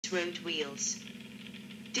ABS road wheels.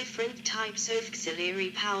 Different types of auxiliary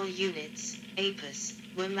power units, APUs,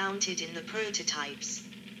 were mounted in the prototypes.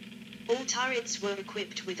 All turrets were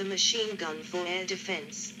equipped with a machine gun for air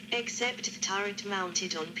defense, except the turret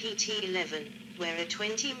mounted on PT-11, where a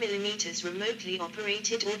 20mm remotely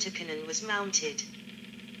operated autocannon was mounted.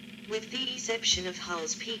 With the exception of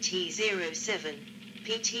hulls PT-07,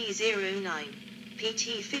 PT-09,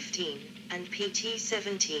 PT-15, and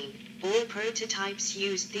PT-17, all prototypes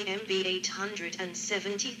used the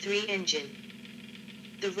MB-873 engine.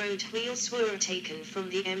 The road wheels were taken from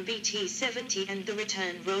the MBT-70 and the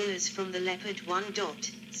return rollers from the Leopard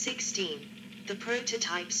 1.16. The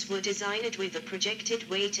prototypes were designed with a projected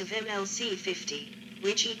weight of MLC-50,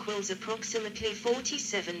 which equals approximately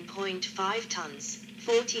 47.5 tons,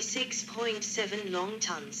 46.7 long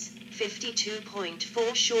tons,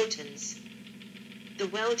 52.4 short tons. The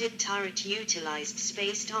welded turret utilized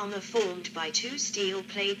spaced armor formed by two steel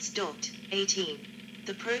plates. 18.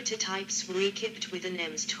 The prototypes were equipped with an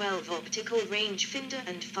EMS-12 optical rangefinder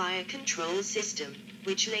and fire control system,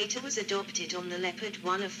 which later was adopted on the Leopard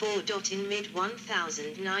 1A4. In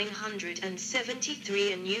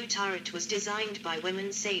mid-1973 a new turret was designed by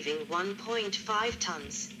women saving 1.5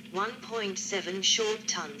 tons, 1.7 short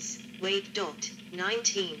tons, weight.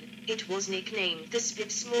 19. It was nicknamed the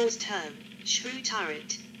Spitsmores term, shrew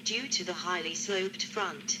turret, due to the highly sloped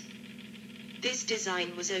front. This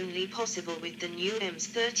design was only possible with the new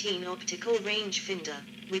EMS-13 optical rangefinder,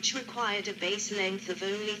 which required a base length of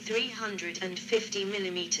only 350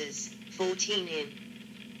 mm, 14 in.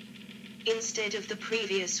 Instead of the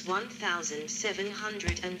previous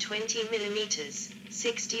 1720 mm,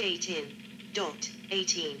 68 in.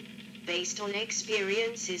 18. Based on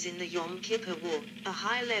experiences in the Yom Kippur War, a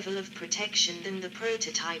high level of protection than the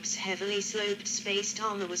prototype's heavily sloped spaced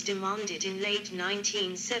armor was demanded in late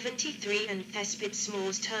 1973 and the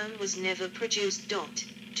Spitsmores term was never produced.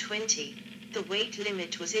 20. The weight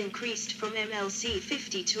limit was increased from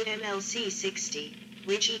MLC-50 to MLC-60,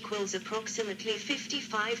 which equals approximately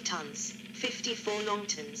 55 tons, 54 long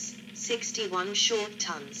tons, 61 short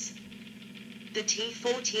tons. The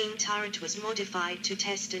T-14 turret was modified to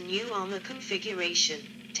test a new armor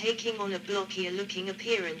configuration, taking on a blockier-looking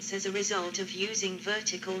appearance as a result of using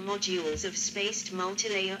vertical modules of spaced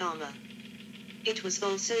multilayer armor. It was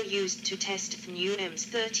also used to test the new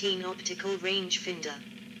EMS-13 optical rangefinder.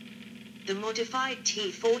 The modified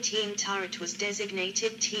T-14 turret was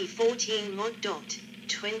designated T-14 Mod.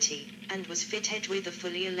 20, and was fitted with a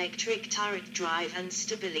fully electric turret drive and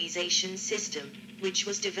stabilization system, which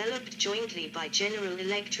was developed jointly by General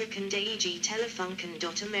Electric and AEG Telefunken.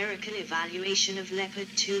 American evaluation of Leopard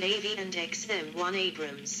 2 AV and XM-1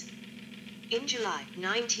 Abrams. In July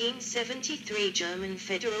 1973, German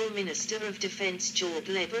Federal Minister of Defense Georg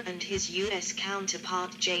Leber and his U.S.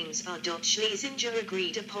 counterpart James R. Schlesinger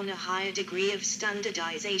agreed upon a higher degree of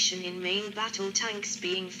standardization in main battle tanks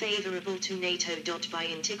being favorable to NATO. By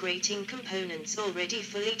integrating components already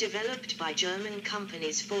fully developed by German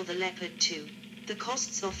companies for the Leopard 2, the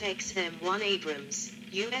costs of XM-1 Abrams,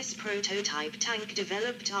 U.S. prototype tank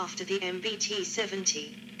developed after the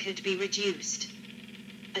MBT-70, could be reduced.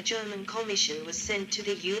 A German commission was sent to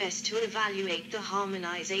the U.S. to evaluate the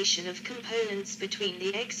harmonization of components between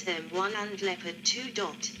the XM-1 and Leopard 2.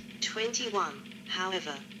 21.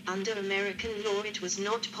 However, under American law it was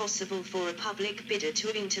not possible for a public bidder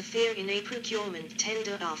to interfere in a procurement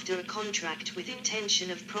tender after a contract with intention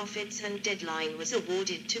of profits and deadline was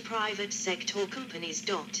awarded to private sector companies.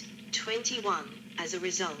 21. As a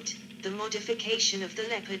result, the modification of the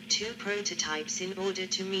Leopard 2 prototypes in order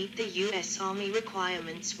to meet the U.S. Army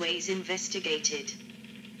requirements was investigated.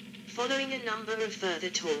 Following a number of further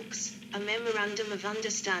talks, a Memorandum of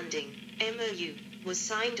Understanding, MOU, was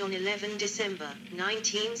signed on 11 December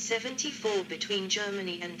 1974 between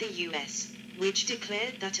Germany and the U.S., which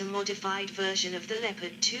declared that a modified version of the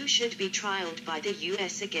Leopard 2 should be trialed by the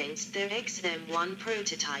U.S. against their XM-1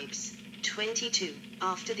 prototypes. 22.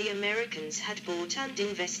 After the Americans had bought and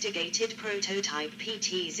investigated prototype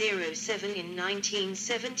PT-07 in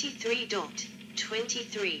 1973.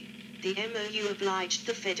 23. The MOU obliged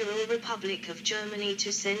the Federal Republic of Germany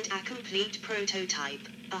to send a complete prototype,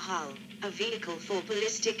 a hull, a vehicle for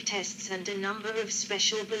ballistic tests and a number of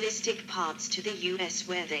special ballistic parts to the U.S.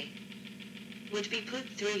 where they would be put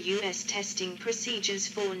through U.S. testing procedures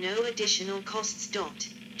for no additional costs.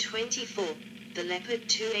 24. The Leopard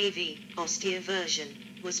 2 AV, austere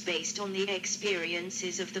version, was based on the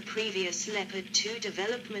experiences of the previous Leopard 2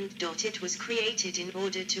 development. It was created in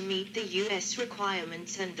order to meet the U.S.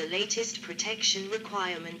 requirements and the latest protection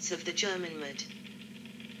requirements of the German MOD.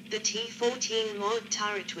 The T-14 mod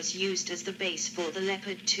turret was used as the base for the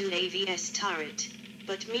Leopard 2 AVS turret,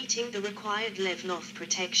 but meeting the required level of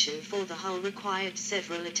protection for the hull required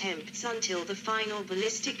several attempts until the final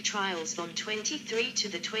ballistic trials on 23 to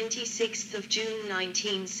the 26th of June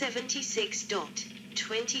 1976.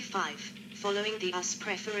 25. Following the US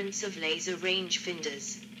preference of laser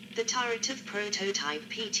rangefinders, the turret of prototype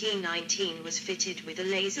PT-19 was fitted with a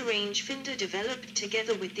laser rangefinder developed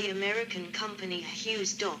together with the American company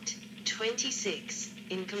Hughes. 26.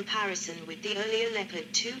 In comparison with the earlier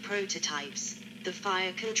Leopard 2 prototypes, the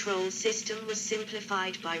fire control system was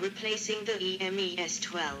simplified by replacing the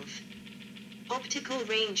EMES-12 optical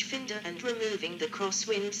rangefinder and removing the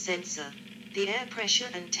crosswind sensor, the air pressure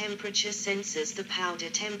and temperature sensors, the powder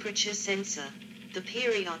temperature sensor, the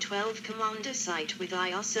PRR-12 commander sight with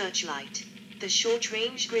IR searchlight, the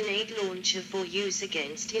short-range grenade launcher for use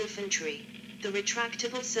against infantry, the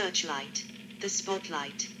retractable searchlight, the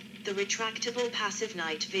spotlight, the retractable passive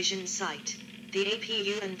night vision sight, the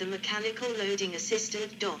APU and the mechanical loading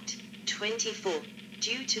assistant. 24.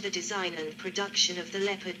 Due to the design and production of the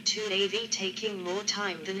Leopard 2 AV taking more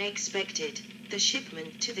time than expected, the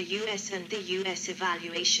shipment to the US and the US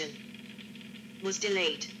evaluation was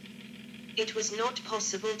delayed. It was not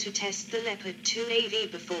possible to test the Leopard 2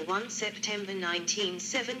 AV before 1 September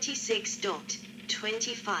 1976.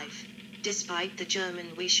 25. Despite the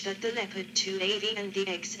German wish that the Leopard 2 AV and the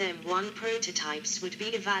XM-1 prototypes would be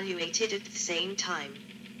evaluated at the same time,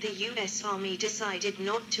 the US Army decided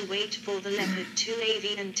not to wait for the Leopard 2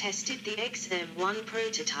 AV and tested the XM-1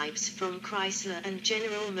 prototypes from Chrysler and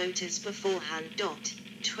General Motors beforehand.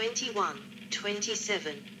 21.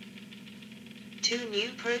 27. 2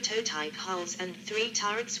 new prototype hulls and 3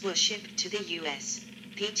 turrets were shipped to the US.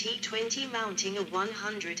 PT-20 mounting a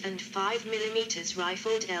 105mm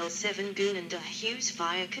rifled L7 gun and a Hughes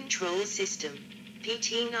fire control system.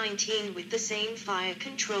 PT-19 with the same fire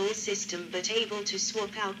control system but able to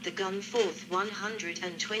swap out the gun for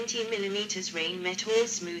 120mm Rheinmetall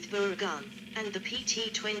smoothbore gun, and the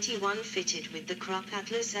PT-21 fitted with the Krupp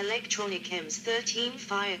Atlas electronic EMS-13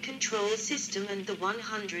 fire control system and the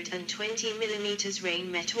 120mm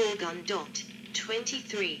Rheinmetall gun.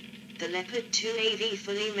 23. The Leopard 2 AV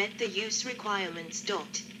fully met the use requirements.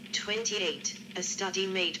 28. A study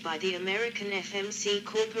made by the American FMC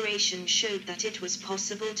Corporation showed that it was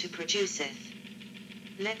possible to produce a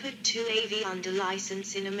Leopard 2 AV under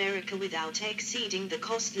license in America without exceeding the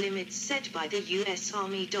cost limits set by the US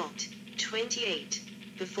Army. 28.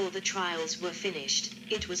 Before the trials were finished,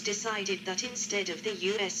 it was decided that instead of the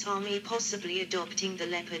US Army possibly adopting the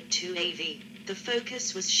Leopard 2 AV, the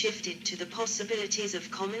focus was shifted to the possibilities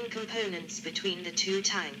of common components between the two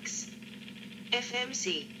tanks.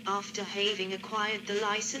 FMC, after having acquired the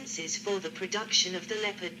licenses for the production of the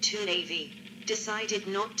Leopard 2 AV, decided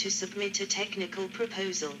not to submit a technical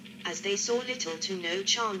proposal, as they saw little to no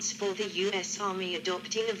chance for the US Army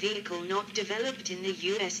adopting a vehicle not developed in the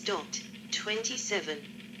US. 27.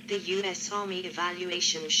 The US Army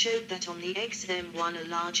evaluation showed that on the XM-1 a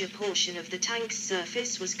larger portion of the tank's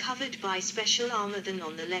surface was covered by special armor than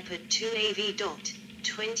on the Leopard 2 AV.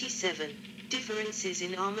 27. Differences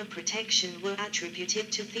in armor protection were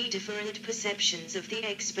attributed to the different perceptions of the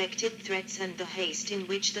expected threats and the haste in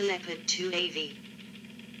which the Leopard 2 AV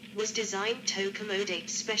was designed to accommodate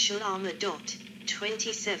special armor.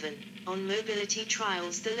 27. On mobility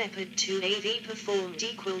trials the Leopard 2 AV performed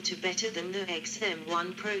equal to better than the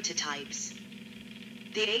XM-1 prototypes.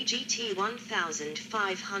 The AGT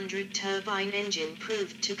 1500 turbine engine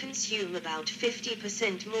proved to consume about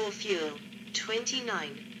 50% more fuel.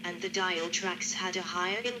 29. And the dial tracks had a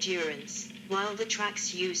higher endurance, while the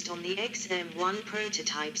tracks used on the XM-1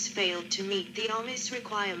 prototypes failed to meet the Army's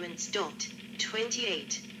requirements.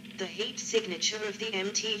 28. The heat signature of the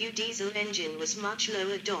MTU diesel engine was much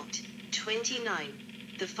lower. 29.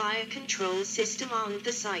 The fire control system and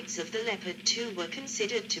the sights of the Leopard 2 were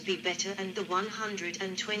considered to be better and the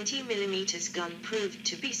 120mm gun proved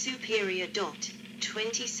to be superior.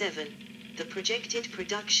 27. The projected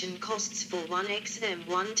production costs for one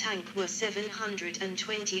XM-1 tank were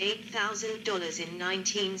 $728,000 in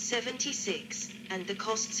 1976, and the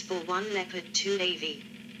costs for one Leopard 2 AV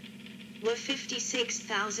were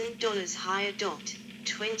 $56,000 higher.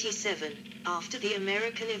 27. After the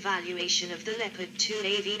American evaluation of the Leopard 2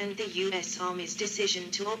 AV and the US Army's decision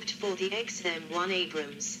to opt for the XM-1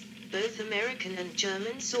 Abrams, both American and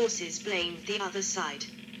German sources blamed the other side.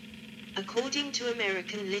 According to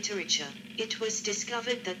American literature, It was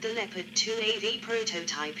discovered that the Leopard 2 AV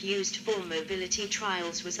prototype used for mobility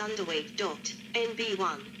trials was underweight.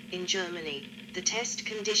 NB1. In Germany, the test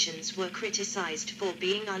conditions were criticized for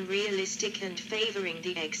being unrealistic and favoring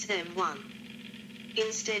the XM1.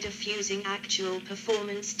 Instead of using actual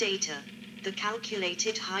performance data, the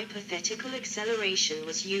calculated hypothetical acceleration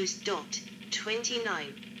was used.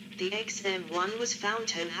 29. The XM1 was found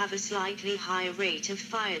to have a slightly higher rate of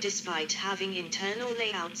fire despite having internal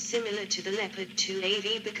layouts similar to the Leopard 2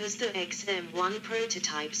 AV because the XM1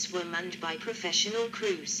 prototypes were manned by professional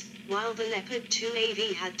crews, while the Leopard 2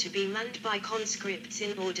 AV had to be manned by conscripts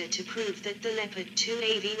in order to prove that the Leopard 2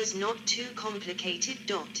 AV was not too complicated.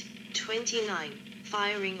 29.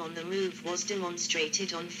 Firing on the move was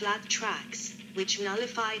demonstrated on flat tracks, which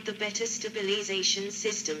nullified the better stabilization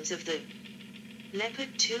systems of the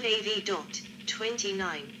Leopard 2 AV.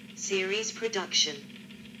 29. Series production.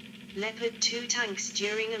 Leopard 2 tanks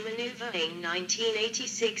during a maneuver in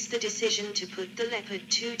 1986. The decision to put the Leopard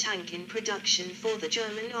 2 tank in production for the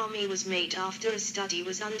German Army was made after a study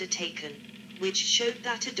was undertaken, which showed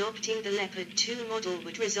that adopting the Leopard 2 model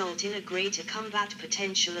would result in a greater combat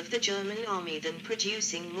potential of the German Army than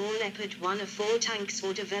producing more Leopard 1A4 tanks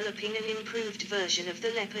or developing an improved version of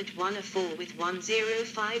the Leopard 1A4 with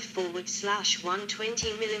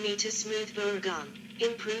 105/120mm smoothbore gun,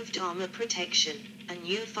 improved armor protection, a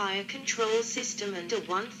new fire control system and a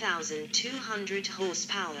 1,200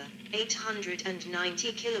 horsepower,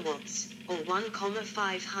 890 kilowatts, or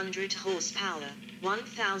 1,500 horsepower,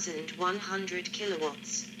 1,100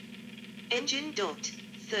 kilowatts. Engine.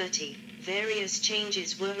 30. Various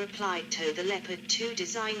changes were applied to the Leopard 2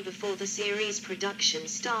 design before the series production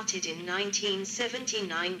started in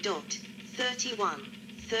 1979. 31.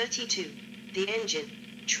 32. The engine,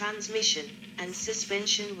 transmission, and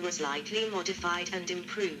suspension were slightly modified and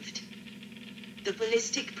improved. The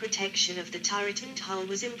ballistic protection of the turret and hull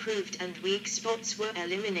was improved and weak spots were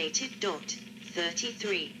eliminated.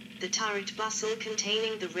 33. The turret bustle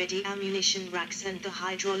containing the ready ammunition racks and the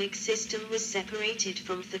hydraulic system was separated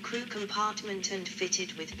from the crew compartment and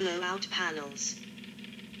fitted with blowout panels.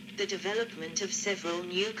 The development of several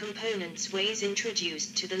new components was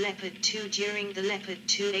introduced to the Leopard 2 during the Leopard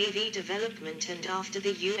 2 AV development and after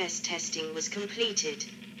the US testing was completed.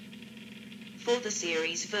 For the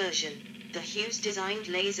series version, the Hughes-designed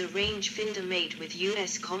laser rangefinder made with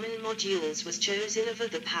US common modules was chosen over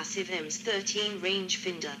the passive EMS-13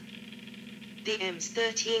 rangefinder. The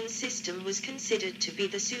EMS-13 system was considered to be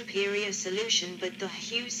the superior solution, but the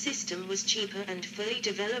Hughes system was cheaper and fully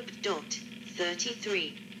developed.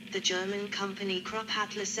 33. The German company Krupp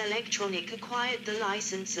Atlas Electronic acquired the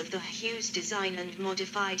license of the Hughes design and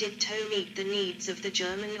modified it to meet the needs of the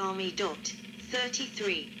German Army.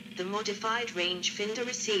 33. The modified rangefinder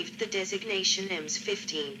received the designation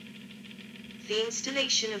EMS-15. The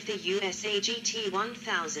installation of the US AGT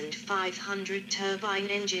 1500 turbine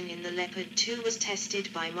engine in the Leopard 2 was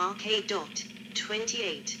tested by Mark A.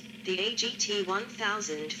 28. The AGT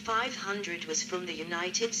 1500 was from the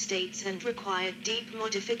United States and required deep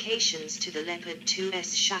modifications to the Leopard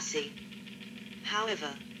 2's chassis.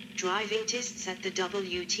 However, driving tests at the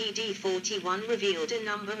WTD-41 revealed a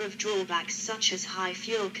number of drawbacks such as high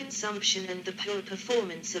fuel consumption and the poor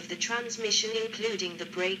performance of the transmission, including the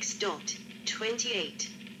brakes. 28.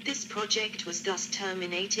 This project was thus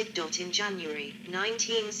terminated. In January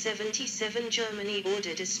 1977, Germany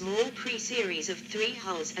ordered a small pre-series of 3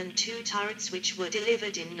 hulls and 2 turrets which were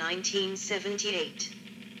delivered in 1978.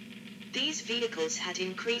 These vehicles had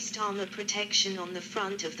increased armor protection on the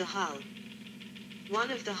front of the hull. One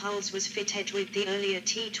of the hulls was fitted with the earlier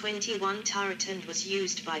T-21 turret and was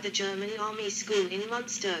used by the German Army School in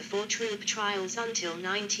Munster for troop trials until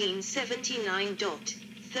 1979.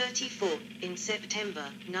 34. In September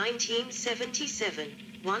 1977,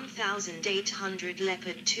 1,800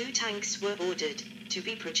 Leopard 2 tanks were ordered, to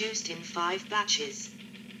be produced in 5 batches.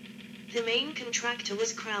 The main contractor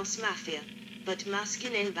was Krauss Mafia, but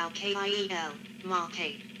Maschinenbau KIEL,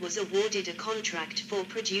 Marke, was awarded a contract for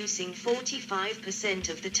producing 45%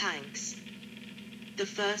 of the tanks. The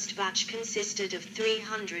first batch consisted of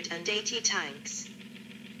 380 tanks.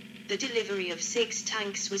 The delivery of 6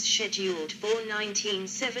 tanks was scheduled for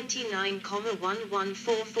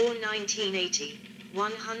 1979,1144-1980,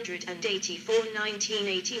 180 for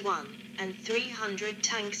 1981, and 300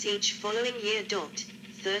 tanks each following year.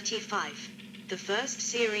 35. The first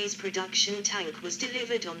series production tank was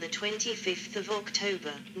delivered on the 25th of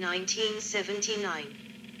October, 1979.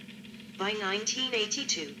 By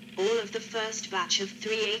 1982, all of the first batch of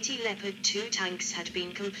 380 Leopard 2 tanks had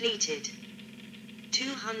been completed.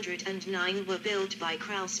 209 were built by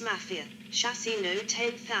Krauss Mafia, chassis No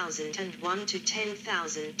 10001 to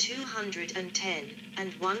 10210,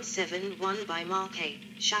 and 171 by Marquet,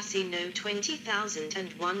 chassis No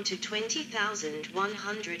 20001 to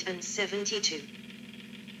 20172.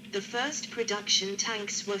 The first production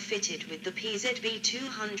tanks were fitted with the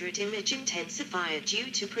PZB-200 image intensifier due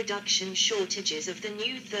to production shortages of the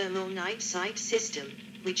new thermal night sight system,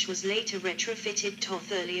 which was later retrofitted to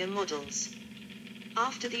earlier models.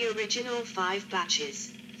 After the original 5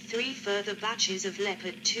 batches, 3 further batches of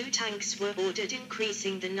Leopard 2 tanks were ordered,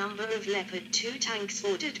 increasing the number of Leopard 2 tanks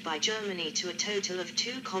ordered by Germany to a total of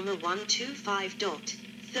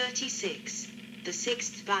 2,125.36. The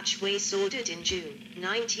 6th batch was ordered in June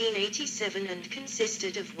 1987 and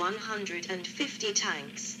consisted of 150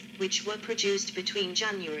 tanks, which were produced between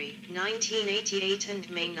January 1988 and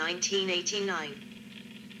May 1989.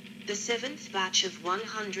 The 7th batch of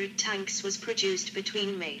 100 tanks was produced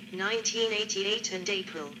between May 1988 and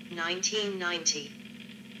April 1990.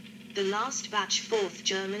 The last batch 4th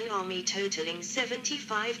German Army totaling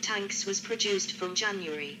 75 tanks was produced from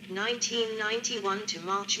January 1991 to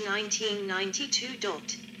March 1992.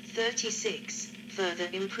 36. Further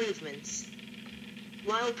improvements.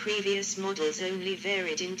 While previous models only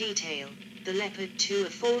varied in detail, the Leopard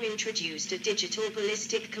 2A4 introduced a digital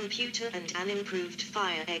ballistic computer and an improved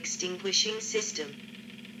fire extinguishing system.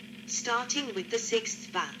 Starting with the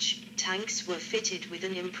 6th batch, tanks were fitted with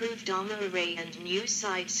an improved armor array and new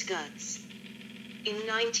side skirts. In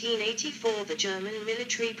 1984, the German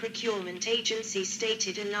Military Procurement Agency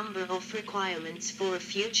stated a number of requirements for a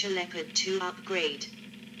future Leopard 2 upgrade.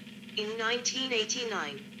 In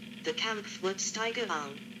 1989, the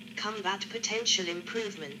Kampfwertsteigerung, Combat Potential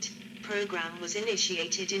Improvement, program was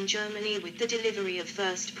initiated in Germany with the delivery of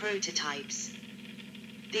first prototypes.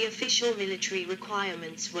 The official military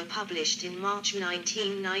requirements were published in March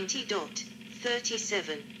 1990.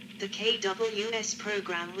 37. The KWS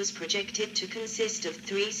program was projected to consist of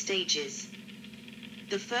 3 stages.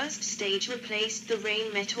 The first stage replaced the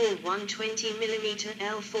Rheinmetall 120mm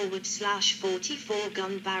L/44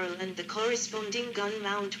 gun barrel and the corresponding gun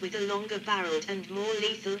mount with a longer barreled and more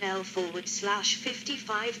lethal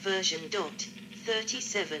L/55 version.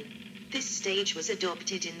 37. This stage was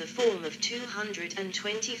adopted in the form of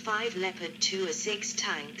 225 Leopard 2A6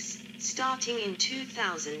 tanks, starting in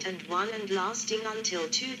 2001 and lasting until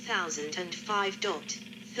 2005.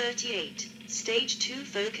 38. Stage 2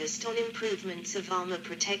 focused on improvements of armor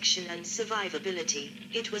protection and survivability.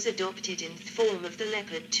 It was adopted in the form of the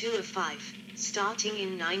Leopard 2A5, starting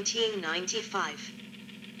in 1995.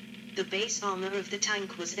 The base armor of the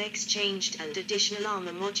tank was exchanged and additional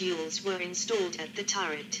armor modules were installed at the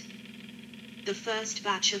turret. The first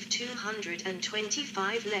batch of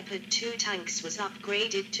 225 Leopard 2 tanks was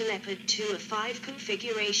upgraded to Leopard 2A5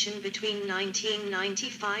 configuration between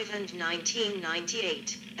 1995 and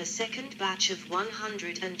 1998. A second batch of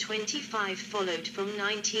 125 followed from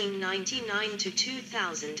 1999 to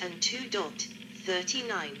 2002.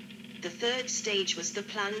 39. The third stage was the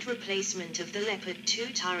planned replacement of the Leopard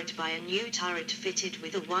 2 turret by a new turret fitted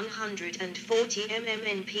with a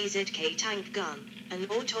 140mm NPZK tank gun, an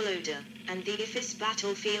autoloader, and the IFIS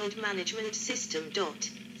battlefield management system.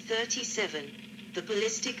 37. The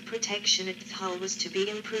ballistic protection at the hull was to be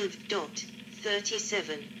improved.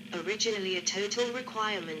 37. Originally a total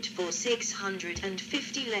requirement for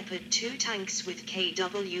 650 Leopard 2 tanks with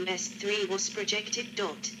KWS-3 was projected.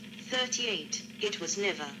 38. It was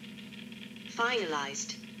never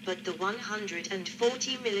finalized, but the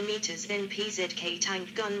 140mm NPZK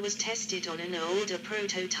tank gun was tested on an older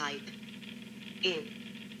prototype. In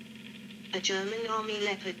a German Army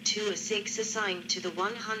Leopard 2A6 assigned to the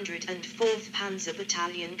 104th Panzer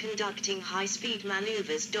Battalion conducting high-speed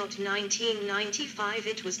maneuvers. 1995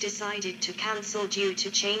 it was decided to cancel due to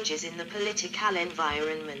changes in the political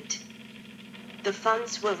environment. The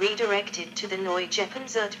funds were redirected to the Neue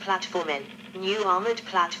Panzerplattformen, new armored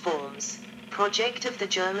platforms, project of the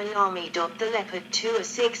German Army. The Leopard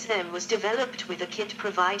 2A6M was developed with a kit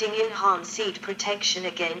providing enhanced seat protection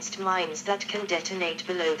against mines that can detonate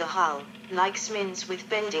below the hull, like mines with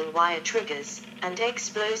bending wire triggers, and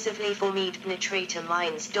explosively formed penetrator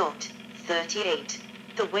mines. 38.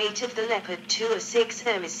 The weight of the Leopard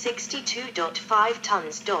 2A6M is 62.5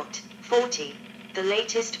 tons. 40. The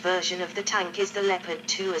latest version of the tank is the Leopard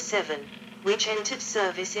 2A7, which entered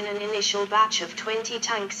service in an initial batch of 20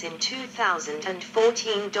 tanks in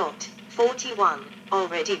 2014. 41.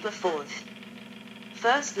 Already before the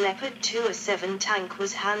first Leopard 2A7 tank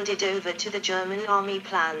was handed over to the German Army,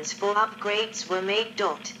 plans for upgrades were made.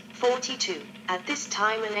 42. At this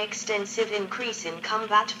time an extensive increase in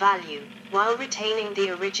combat value, while retaining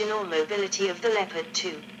the original mobility of the Leopard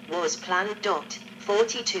 2, was planned.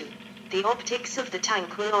 42. The optics of the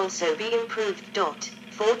tank will also be improved.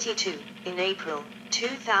 42. In April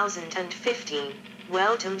 2015,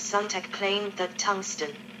 Weldom Suntech claimed that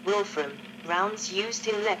tungsten, wolfram, rounds used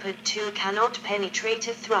in Leopard 2 cannot penetrate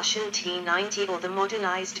a Russian T-90 or the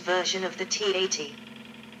modernized version of the T-80.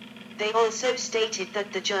 They also stated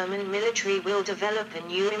that the German military will develop a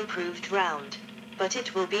new improved round, but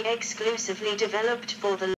it will be exclusively developed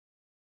for the